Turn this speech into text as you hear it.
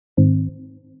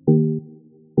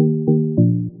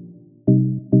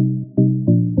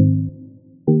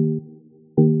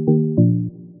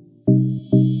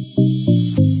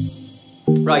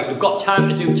Right, we've got time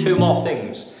to do two more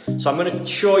things. So I'm going to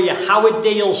show you how a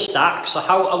deal stacks, so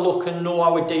how to look and know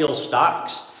how a deal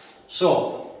stacks.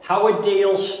 So, how a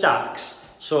deal stacks.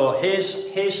 So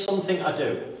here's something I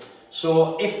do.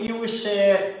 So if you were,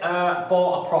 say,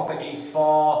 bought a property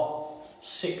for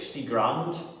 60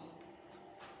 grand,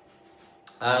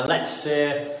 let's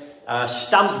say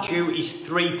stamp duty is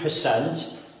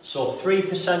 3%. So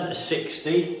 3% of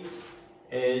 60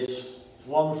 is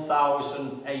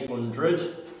 1,800.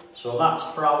 So that's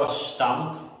for our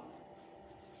stamp.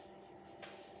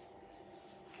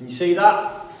 Can you see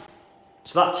that?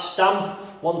 So that's stamp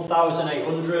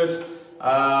 1,800.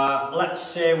 Let's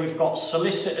say we've got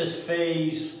solicitors'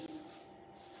 fees,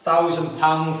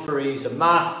 £1,000 for ease of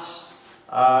maths.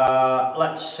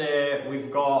 Let's say we've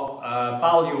got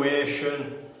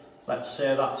valuation. Let's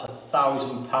say that's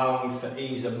 £1,000 for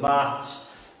ease of maths.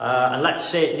 And let's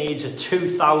say it needs a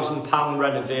 £2,000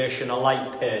 renovation, a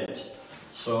light paint.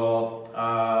 So,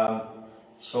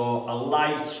 so a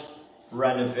light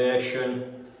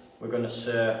renovation, we're going to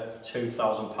say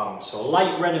 £2,000. So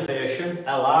light renovation,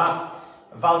 LR,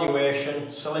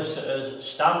 valuation, solicitors,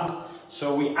 stamp.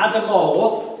 So we add them all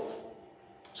up.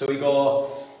 So we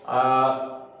go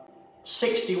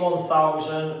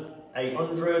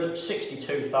 61,800,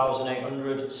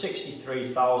 62,800,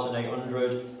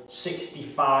 63,800,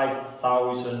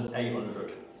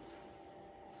 65,800.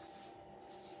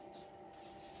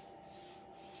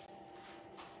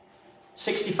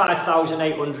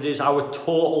 £65,800 is our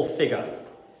total figure.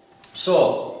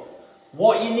 So,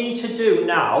 what you need to do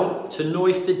now to know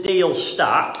if the deal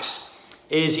stacks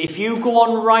is if you go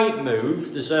on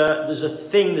Rightmove,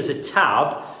 there's a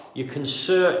tab, you can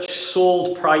search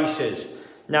sold prices.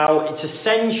 Now, it's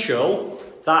essential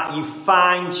that you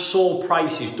find sold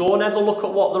prices. Don't ever look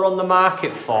at what they're on the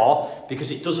market for,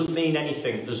 because it doesn't mean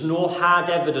anything. There's no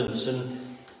hard evidence, and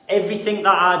everything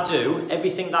that I do,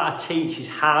 everything that I teach is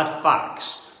hard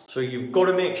facts. So you've got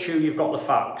to make sure you've got the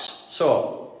facts.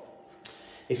 So,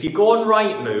 if you go on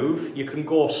Rightmove, you can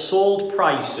go sold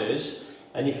prices,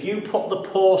 and if you put the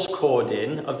postcode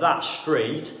in of that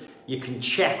street, you can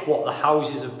check what the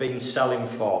houses have been selling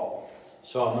for.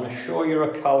 So I'm going to show you a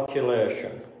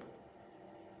calculation.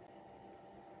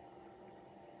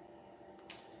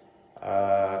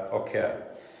 Okay,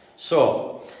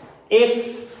 so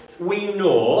if we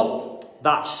know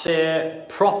that, say,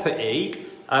 property,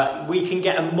 we can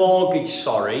get a mortgage,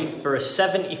 for a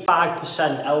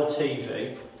 75%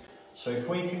 LTV. So if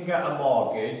we can get a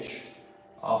mortgage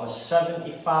of a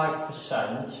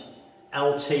 75%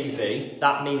 LTV,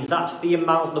 that means that's the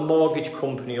amount the mortgage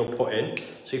company will put in.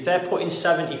 So if they're putting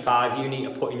 75, you need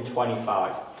to put in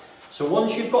 25. So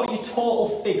once you've got your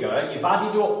total figure, you've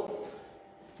added up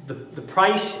the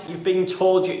price you've been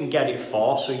told you can get it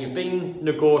for, so you've been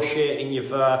negotiating,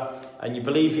 and you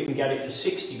believe you can get it for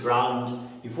 60 grand,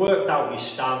 you've worked out your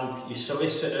stamp, your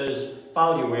solicitors,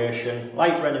 valuation,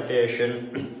 light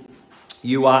renovation,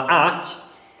 you are at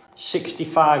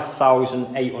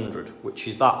 65,800, which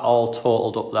is that all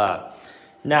totaled up there.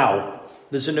 Now,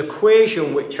 there's an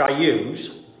equation which I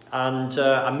use, and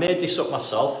I made this up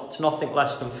myself. It's nothing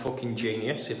less than fucking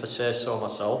genius, if I say so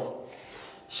myself.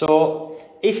 So,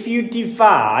 if you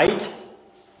divide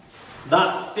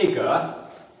that figure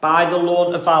by the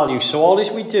loan to value, so all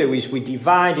we do is we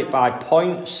divide it by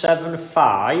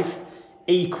 0.75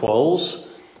 equals,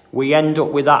 we end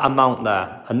up with that amount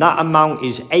there. And that amount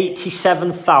is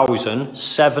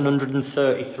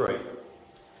 87,733.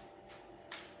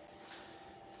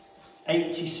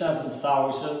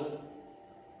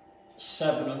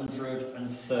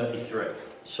 87,733.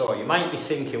 So you might be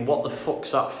thinking, what the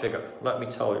fuck's that figure? Let me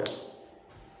tell you.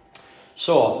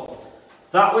 So,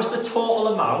 that was the total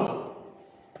amount.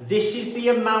 This is the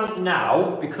amount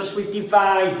now, because we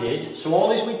divided. So all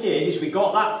we did is we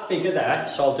got that figure there.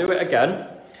 So I'll do it again.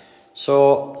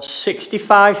 So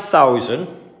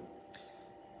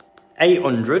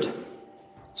 65,800.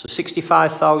 So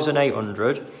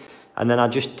 65,800. And then I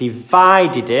just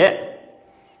divided it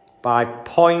by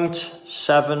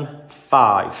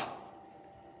 0.75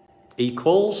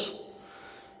 equals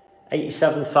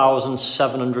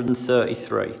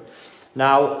 87,733.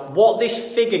 Now, what this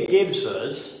figure gives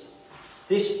us,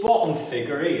 this bottom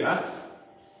figure here,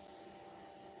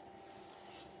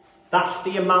 that's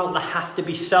the amount they have to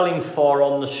be selling for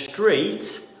on the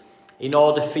street in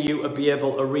order for you to be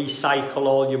able to recycle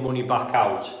all your money back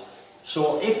out.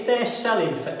 So if they're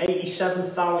selling for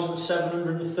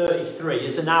 87,733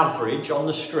 as an average on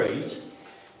the street,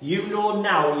 you know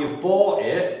now you've bought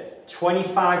it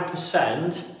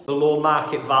 25% below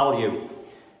market value,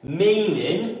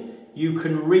 meaning you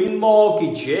can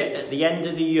remortgage it at the end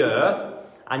of the year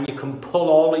and you can pull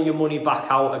all of your money back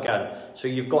out again. So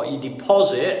you've got your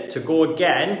deposit to go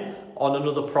again on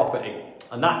another property.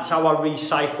 And that's how I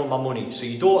recycle my money. So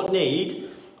you don't need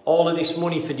all of this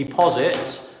money for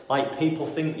deposits like people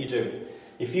think you do.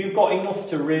 If you've got enough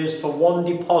to raise for one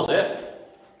deposit,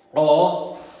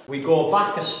 or we go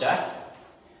back a step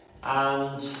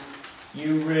and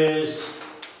you raise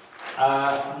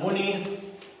money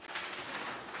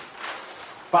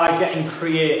by getting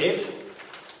creative,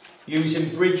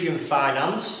 using bridging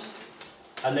finance,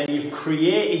 and then you've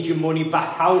created your money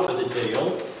back out of the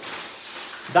deal,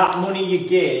 that money you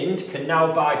gained can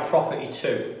now buy property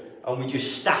too. And we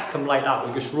just stack them like that.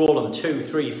 We just roll them 2,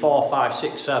 3, 4, 5,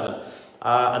 6, 7.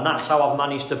 And that's how I've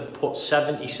managed to put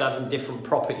 77 different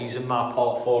properties in my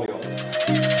portfolio.